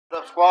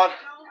up, squad?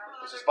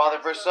 This is father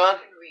versus son.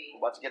 We're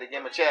about to get a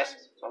game of chess.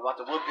 So I'm about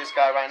to whoop this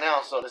guy right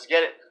now. So let's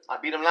get it. I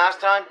beat him last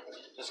time.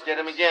 Let's get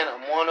him again.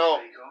 I'm 1-0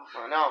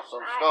 right now. So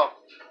let's go.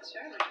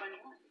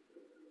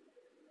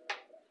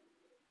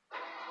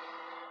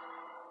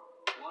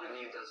 One of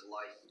you does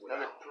life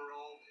without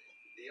parole.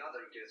 The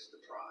other gets the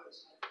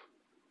prize.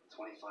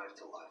 25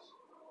 to life.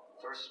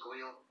 First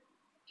squeal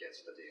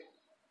gets the deal.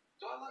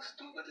 Do I look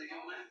stupid to you,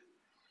 man?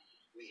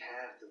 We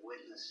have the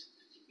witness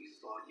you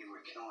thought you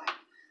were killing.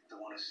 The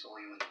one who saw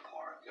you in the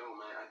park. Yo,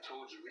 man, I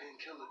told you we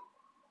didn't kill it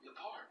in the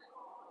park.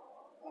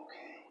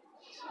 Okay,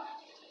 so.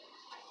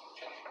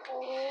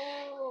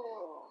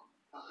 Oh.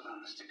 Welcome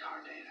on, Mr.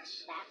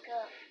 Cardenas. Back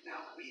up.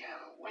 Now, we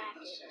have a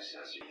witness who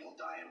says you'll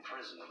die in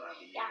prison about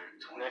the year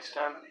 2070. Next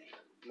time,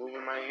 move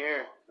him right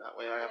here. That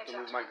way I have to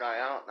move my guy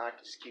out and I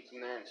can just keep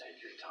him there. Take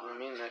your You know what I time.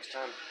 mean? Next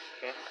time.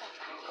 Okay?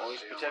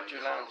 Always protect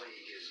your land.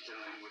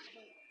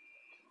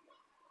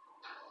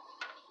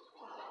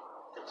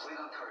 Complete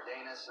on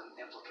Cardenas and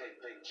implicate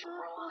Big Ch.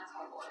 Roll on his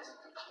homeboys.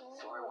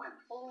 So I win.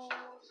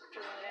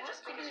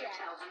 Just because you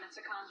tell them it's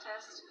a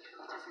contest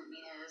doesn't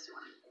mean it is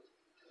one.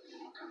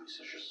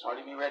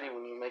 Already be ready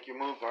when you make your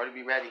move. Already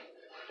be ready.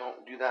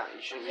 Don't do that. You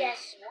shouldn't be.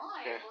 Yes.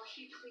 Why? Okay. Well,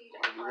 he plead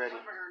Are you on ready?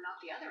 one murder, not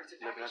the other. It's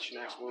a Looking at package your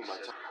next deal. move. I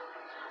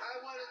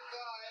went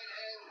inside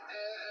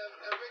and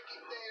Ricky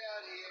stayed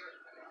out here.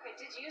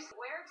 Okay,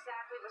 where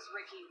exactly was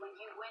Ricky when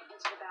you went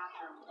into the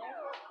bathroom?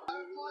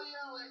 Before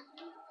yelling.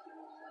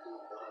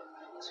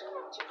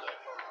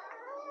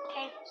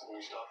 Okay. So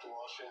we stopped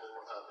washing and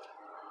what happened?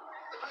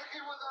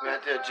 Ricky was We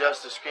have to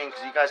adjust the screen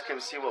because you guys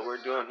can see what we're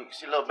doing. You can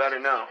see a little better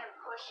now. Did you then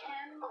push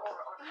him or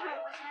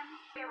fight with him?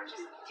 They were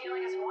just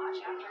stealing his watch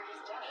after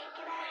his death.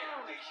 Get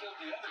out. They killed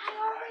the other two,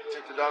 right?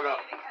 Take the dog out.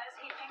 Because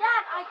he fingered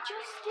Dad, I the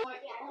just did. Yeah,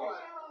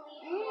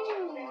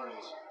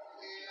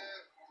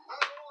 I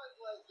always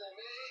like them,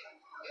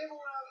 eh? Even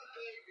when I was a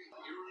baby.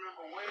 You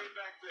remember way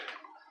back then?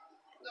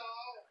 No.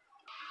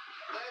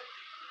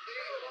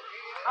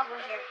 I'll go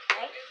here,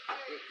 right?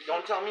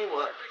 Don't tell me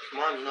what.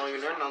 Come on, you know you're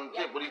learning on the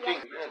kid. What do you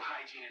think?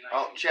 Hygiene in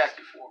Oh, check.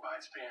 1964 by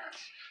its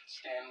parents,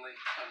 Stanley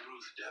and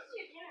Ruth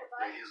Devlin.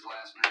 His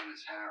last name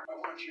is Harris. I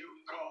want you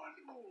gone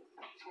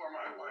before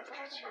my wife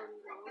gets here.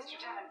 Mr.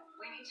 Devon,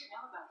 we need to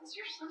know about this.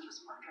 Your son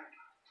was murdered.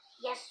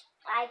 Yes,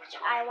 I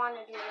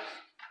want to do this.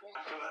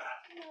 After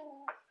that,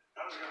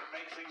 I was gonna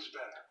make things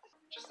better.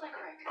 Just like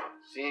Rick.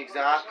 See,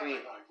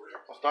 exactly. Like Rick.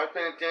 I'll start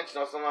paying attention.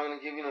 Also, I'm not going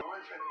to give you My no.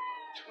 wife had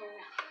two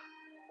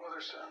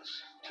other sons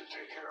to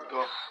take care of.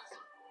 Go.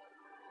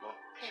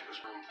 She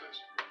was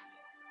ruthless.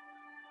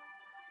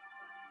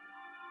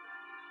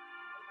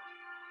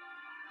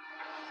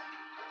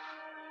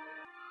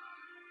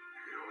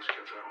 You always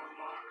kept that one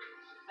locked.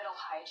 Vital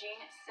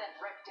Hygiene sent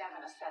Rick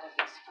Devon a set of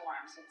these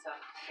forms. It's a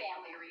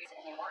family reason,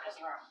 and they weren't his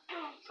room.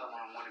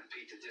 Someone wanted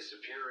Pete to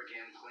disappear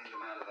again, cleaned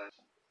him out of that.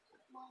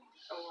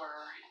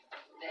 Or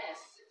this.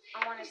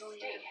 I want to The go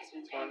state here. has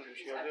been paying for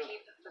his What you gotta do?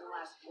 upkeep for the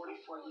last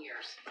 44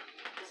 years.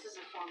 This is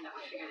a form that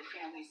would figure the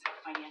family's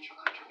financial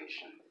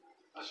contribution.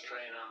 A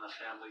strain on the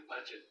family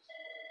budget.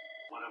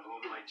 One of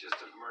whom might just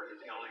have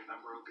murdered the only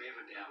member who gave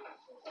a damn.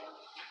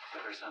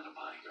 Better send a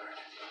bodyguard.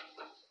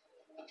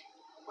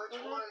 Which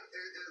one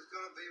is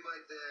gonna be my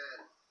dad?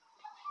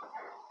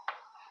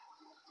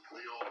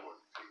 The old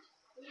one.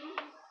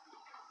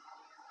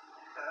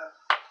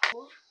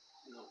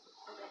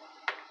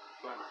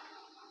 Go on.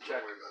 Check.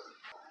 Don't worry about it.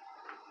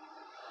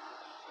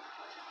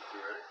 You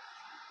ready?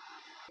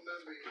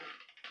 Remember you.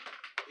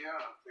 Yeah,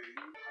 baby.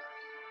 I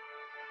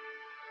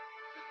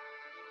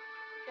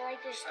feel like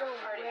there's still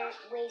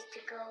ways to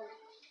go.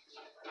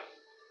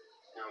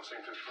 You don't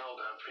seem too thrilled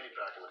to have Pete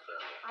back in the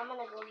family. I'm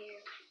gonna go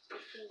here.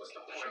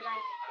 Should I?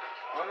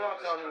 I'm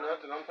not telling you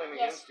nothing. I'm playing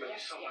Yes, against you.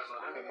 yes, yes.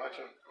 Okay, watch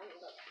him.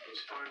 He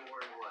was fine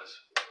where he was.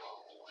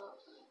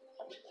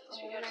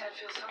 So you had to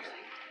feel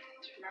something.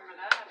 Do you remember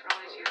that after all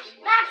these years?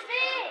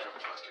 Maxie!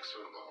 Plastic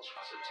soda bottles.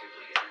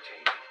 Positively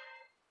entertaining.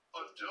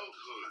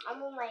 Adulthood I'm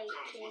on my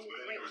comes team with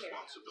many right here.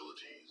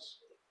 responsibilities.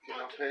 Okay,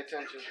 now pay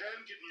attention. You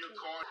can get in your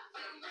car.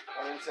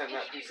 I didn't send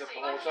that piece up the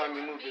whole time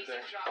you moved it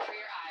there. Drop for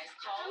your eyes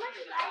called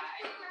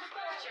Vivify.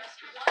 Just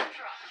one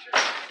drop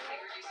dramatically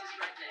reduces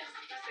redness,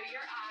 so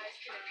your eyes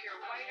can appear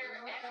whiter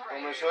and brighter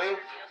I'm gonna show you. to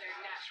reveal their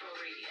natural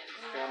radiance.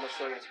 Okay, I'm gonna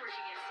show you. It's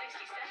working in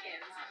 60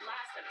 seconds,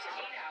 lasts up to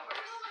 8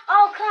 hours.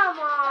 Oh, come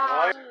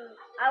on!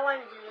 I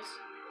want to do this.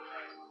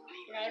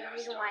 And I have a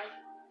reason why. And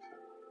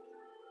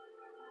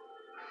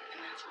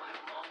that's why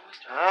I'm always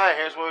Alright,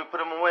 here's where we put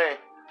him away.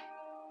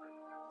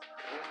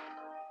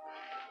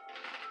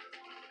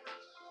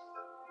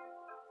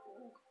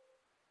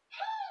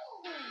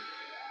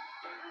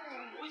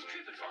 With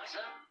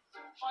TripAdvisor,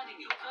 finding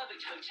your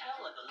perfect hotel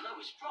at the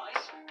lowest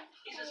price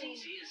is as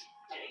easy as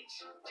dates,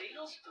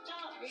 deals,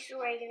 done. This is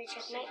where you're gonna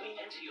checkmate Simply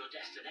me. enter your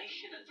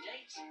destination and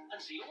dates and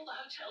see all the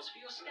hotels for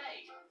your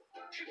stay.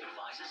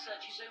 TripAdvisor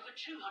searches over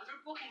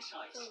 200 booking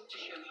sites to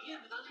show you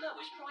the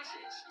lowest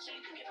prices, so you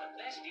can get the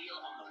best deal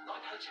on the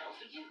right hotel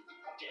for you.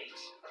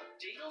 Dates,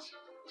 deals,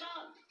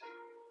 done.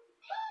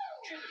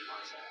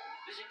 TripAdvisor.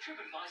 Visit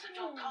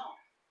TripAdvisor.com.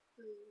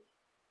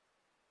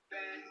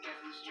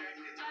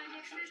 distracted. My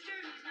big sister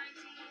who's 19.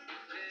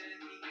 Then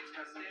he gets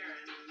caught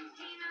staring.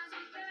 He knows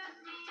what that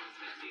means.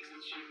 Thinks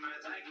that she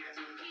might like it.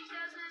 He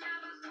doesn't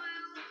have a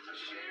clue.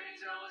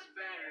 Sharing's always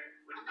better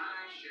when I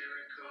share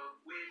a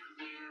Coke with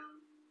you.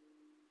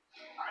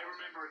 I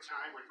remember a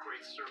time when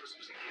great service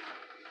was a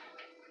given.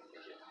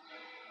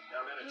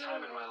 Now, I'm at a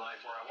time in my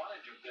life where I want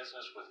to do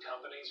business with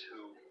companies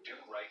who do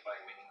right by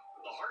me.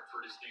 The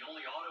Hartford is the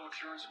only auto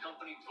insurance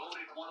company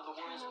voted one of the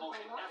world's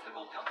most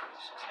ethical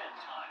companies 10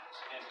 times.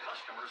 And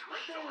customers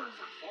rate the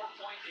Hartford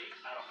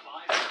 4.8 out of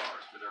 5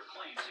 stars for their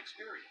claims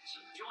experience.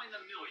 Join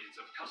the millions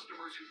of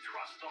customers who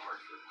trust the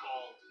Hartford.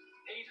 Call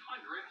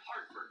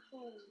 800-HARTFORD.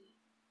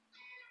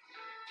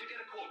 To get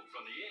a quote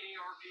from the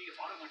AARP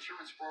Auto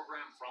Insurance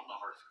Program from the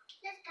Hartford.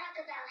 Let's talk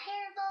about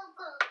Haribo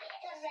Go-Bears.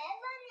 The red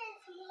one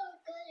is more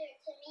gooder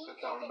to me Put that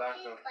because one it back,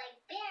 tastes though. like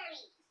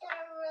berries.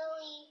 They're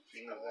really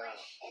You know that.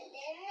 and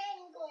then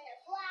I'm going to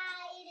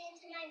fly it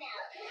into my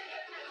mouth.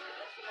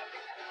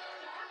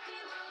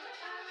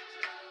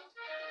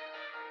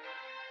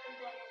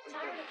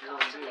 Tired of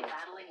constantly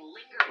battling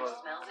lingering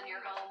smells in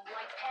your home,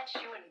 like pet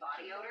shoe and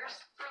body odors?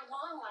 For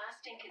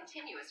long-lasting,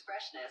 continuous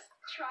freshness,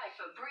 try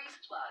Febreze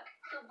Plug.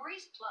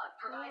 Febreze Plug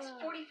provides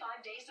 45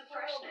 days of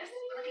freshness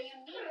with a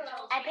unique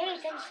dual I pay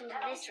chamber attention design to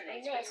that this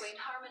alternates and this. between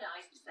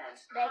harmonized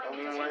scents, Like, Don't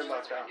even worry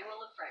about that.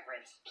 renewal of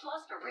fragrance.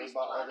 Plus, Febreze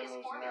about Plug other is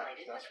moves than that,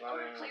 formulated with that's what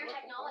I'm clear looking for.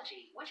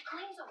 technology, which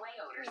cleans away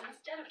odors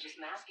instead of just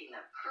masking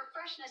them. For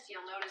freshness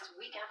you'll notice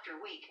week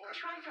after week,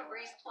 try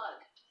Febreze Plug.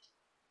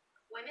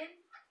 Women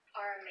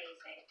are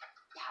amazing,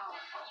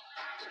 powerful,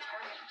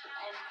 determined.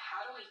 And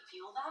how do we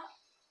fuel that?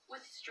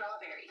 With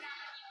strawberries,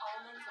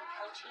 almonds, and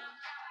protein.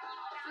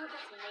 Food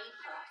that's made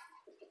for us.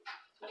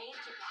 Made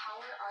to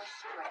power our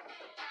strength.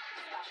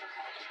 Special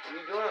K. What are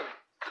you doing?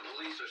 The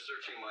police are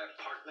searching my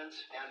apartment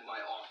and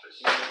my office.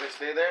 You gonna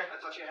stay there? I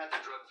thought you had the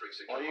drug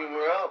freaks that Well, killed you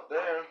my were brother. up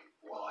there.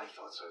 Well, I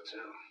thought so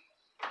too.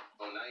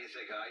 Oh, now you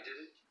think I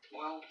did it?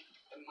 Well,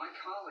 my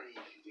colleague,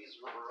 Ms.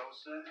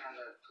 Riverosa, and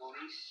the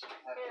police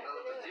have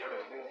developed a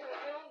theory.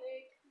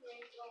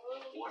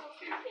 What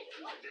theory?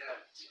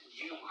 That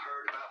you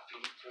heard about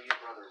Pete through your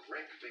brother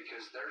Rick,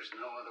 because there's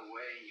no other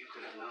way you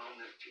could have known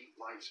that Pete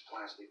likes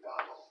plastic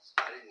bottles.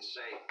 I didn't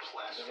say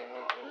plastic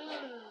bottles.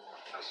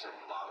 I said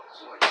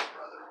bottles like your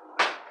brother.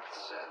 I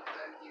said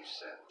that you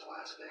said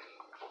plastic.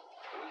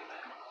 Look at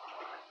that.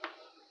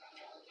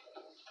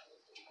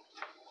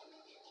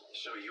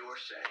 So you're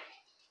saying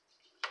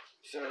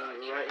So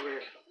right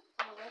here.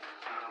 not on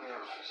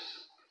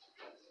purpose.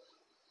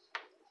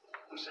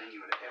 I'm saying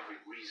you had every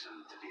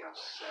reason to be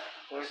upset.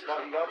 What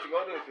spot you got to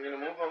go to if you're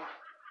gonna move them?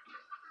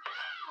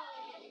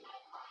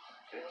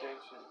 Pay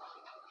attention.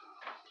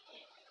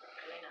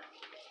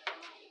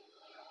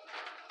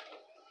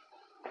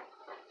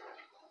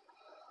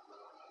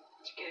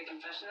 Did you get a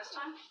confession this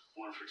time?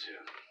 1 for 2.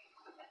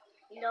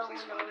 No.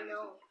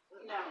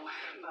 No,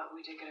 but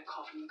we did get a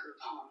call from the group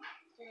home.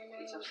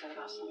 He's upset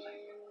about something.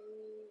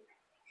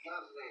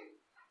 Nothing.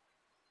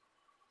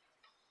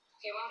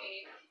 He won't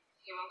eat.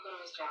 He won't go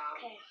to his job.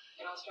 Okay.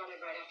 It all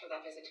started right after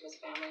that visit to his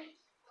family.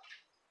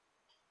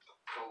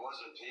 What was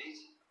it, Pete?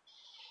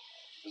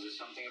 Was it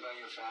something about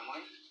your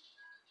family?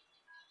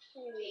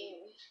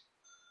 Please.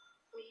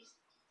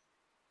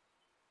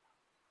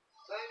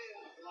 They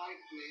didn't like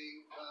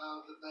me,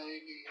 the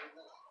baby.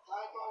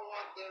 I don't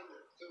want them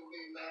to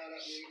be mad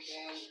at me,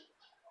 Ken.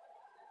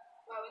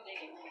 Why would they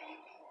get mad?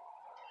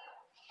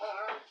 I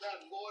heard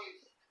that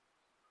voice.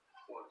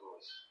 What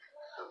voice?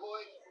 The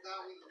voice that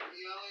was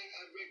yelling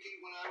at Ricky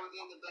when I was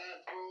in the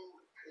bathroom.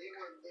 He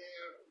was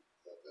there.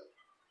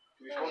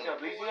 You supposed to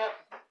have Lisa yet?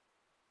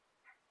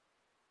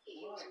 He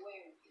was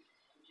where?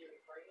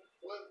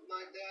 With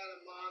my dad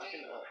and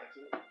mommy. That's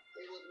it.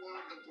 He was one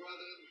of the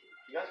brothers.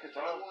 You guys can I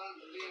talk. wanted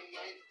to be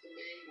nice to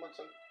me. Come on,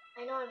 son.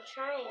 I know I'm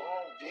trying.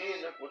 Oh,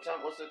 geez, look,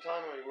 what's the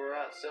time? We're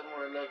at 7,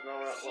 we're at 11, now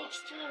we're at what?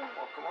 16.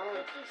 Oh, come on.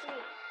 53.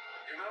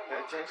 Pay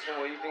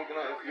attention. What are you thinking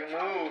of? If you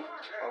move,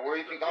 or where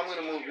do you think I'm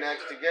gonna move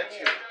next to get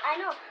you? I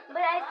know, but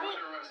I think,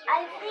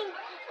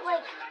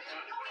 like,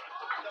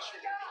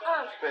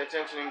 Pay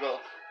attention and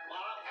go.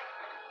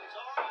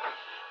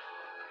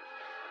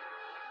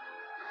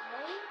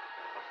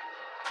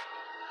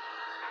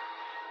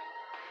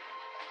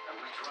 And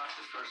we dropped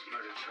the first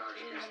murder charge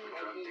against the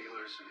drug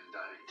dealers and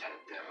indicted Ted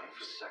Devon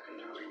for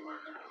second-degree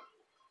murder.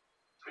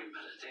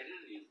 Premeditated,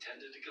 he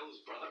intended to kill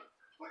his brother.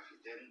 Well, if he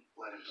didn't,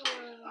 let him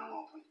stay. I'm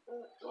open.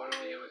 Water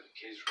the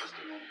case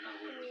resting on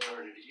another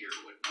retarded ear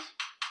witness.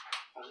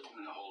 Holding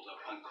in a hold up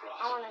on cross.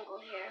 I want to go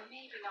here.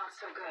 Maybe not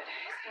so good.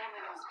 His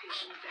family knows Pete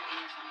and Becky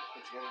or something.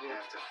 What you gonna do?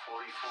 After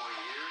 44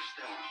 years,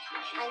 they want to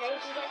preach I know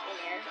you can get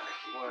there. Gotta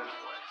keep What?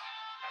 him away.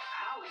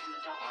 How is an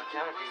adult? I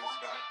can't be this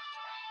guy.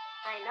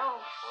 I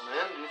know. Well,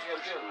 man, do what you gotta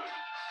do.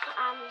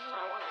 I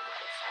want to do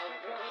this. I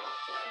really want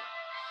to.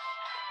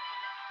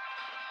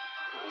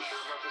 Are you sure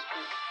about this,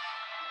 Pete? You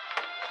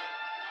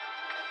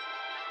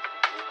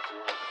don't have to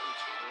worry.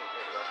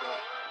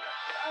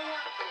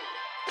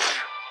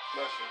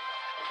 Bless you.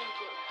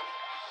 Thank you.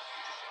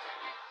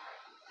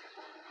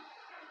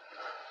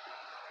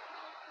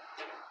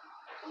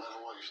 matter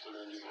what, you're still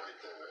gonna do the right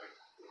thing, right?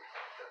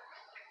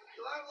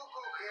 Will I look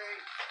okay?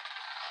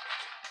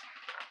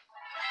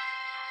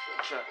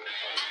 Check.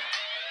 Okay.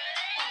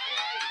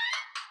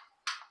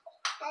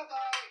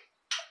 Bye-bye.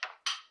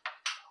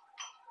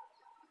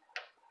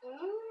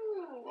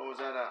 What was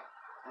that at?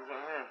 It was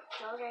right here.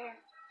 No, there.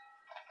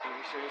 Are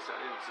you serious? I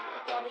didn't see it.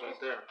 I thought it was right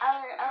there.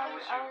 I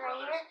was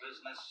right here.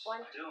 Business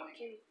 1, doing,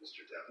 2.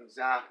 Mr. Devon?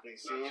 Exactly.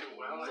 See? Not too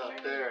well, It's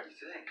up there. You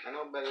think? I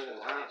know better than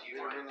that.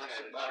 You You bring that had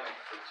shit a back. check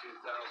for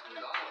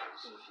 $2,000 a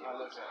few I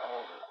looked months at ago.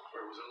 all of it.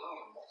 Where it was a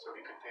loan, so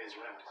he could pay his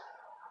rent.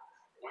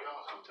 We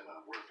all helped him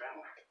out. We're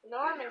family.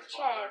 Norman's Your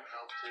father check,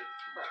 helped too.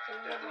 but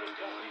can nobody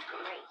get it right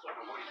here. But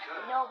what he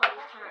could. Nobody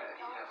Yeah, can.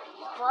 he'd have a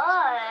lot.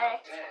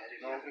 But Dad,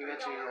 if No one can get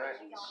you right.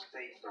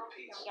 State for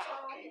Pete's yeah.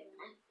 upkeep.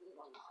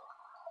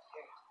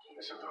 I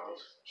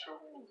suppose.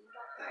 Sure.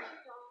 Thank you.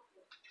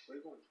 Where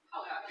you going?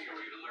 How happy are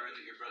you to learn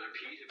that your brother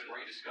Pete had been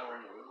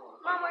rediscovered?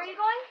 Mom, where are you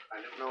going? I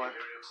know No, it'd be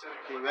very upsetting.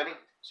 Okay, you ready?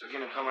 So you're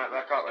gonna come right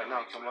back out right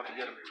now, because I'm about to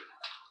get him.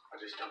 I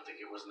just don't think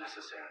it was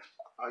necessary.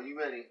 Are you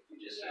ready? You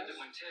just said that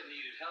when Ted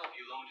needed help,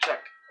 you loaned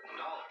Check. him $1.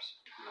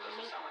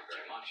 Doesn't sound like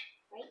very much.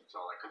 It's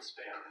all I could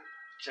spare.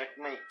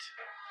 Checkmate.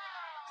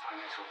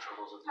 Financial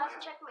troubles of How's mine.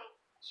 the checkmate?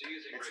 So you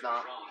think It's Rick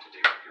not. was wrong to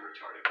dig up your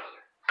retarded brother?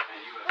 And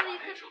you have Well,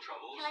 you financial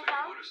troubles, can so I you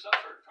come? would have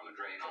suffered from a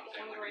drain on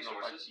family No,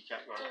 resources. you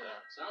can't go out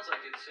there. Sounds like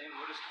you're the same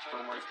motive to try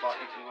One to more break spot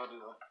the you can tape. go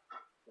to.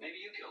 Maybe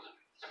you killed him.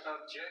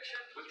 Objection.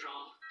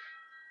 Withdrawn.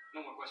 No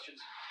more questions.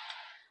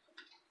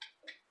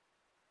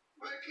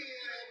 Ricky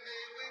and me,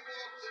 we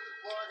walked to the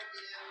park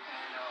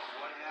and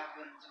what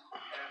happened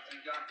after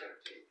you got there,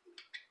 Pete?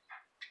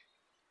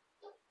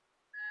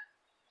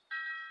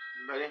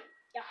 You ready?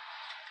 Yeah.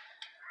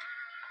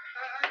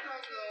 I don't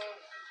know.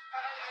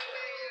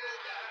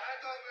 I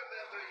don't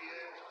remember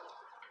yet.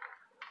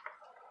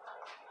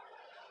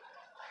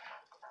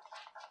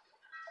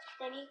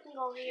 Then you can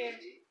go here.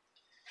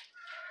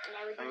 And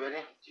Are you everything.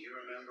 ready? Do you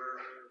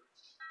remember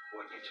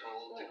what you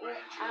told the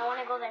grand I don't want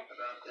to go there.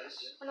 about this?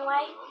 You know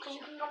why? Because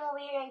you can come over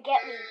here and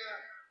get me.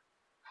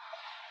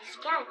 Yes,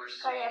 you can.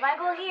 Because if I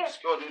go here, Let's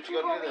go, do what you you can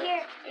go gotta over do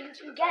here there. and you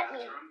can get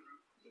me.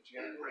 What you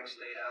And gotta do Rick there.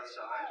 stayed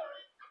outside.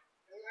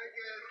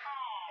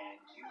 And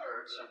you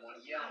heard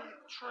someone yelling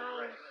I'm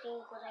trying to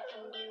think what I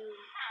can do. and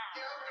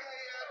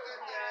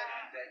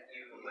that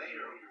you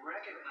later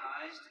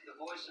recognized the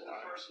voice of the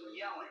person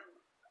yelling.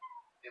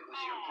 It was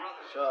your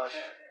brother. Shush.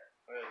 Ted.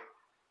 Ready.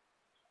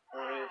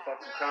 Oh, you're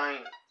fucking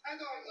crying. I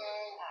don't know.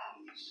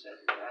 You said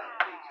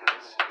that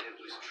because it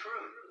was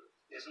true.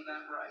 Isn't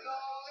that right? No,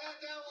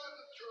 that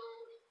wasn't true.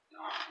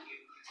 No,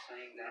 you're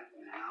saying that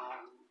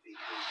now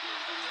because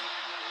you're the one.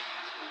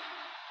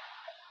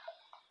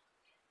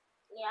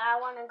 Yeah,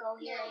 I want to go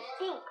here, I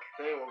think.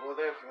 Okay, we'll go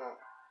there if you want.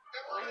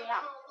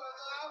 Yeah.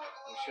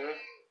 You sure?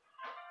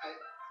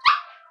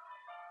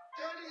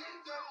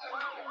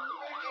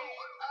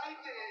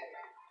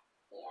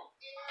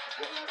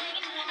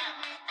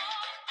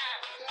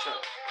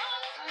 Check.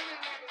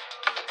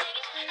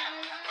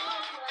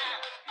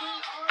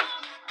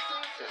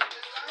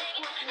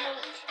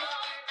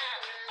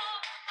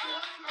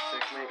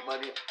 Checkmate,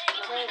 buddy.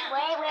 Wait.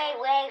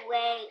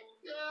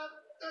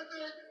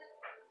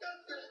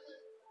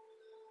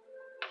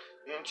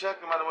 You're in check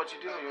no matter what you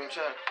do. You're in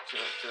check.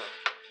 Check.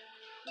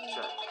 I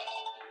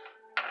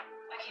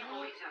can't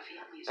believe that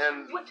family is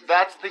And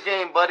that's the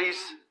game, buddies.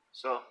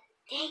 So,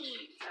 Dang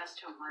it. confessed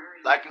to a murder.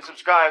 like and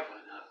subscribe.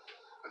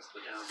 That's the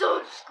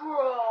downside.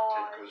 Subscribe.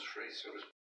 Ted goes free, so does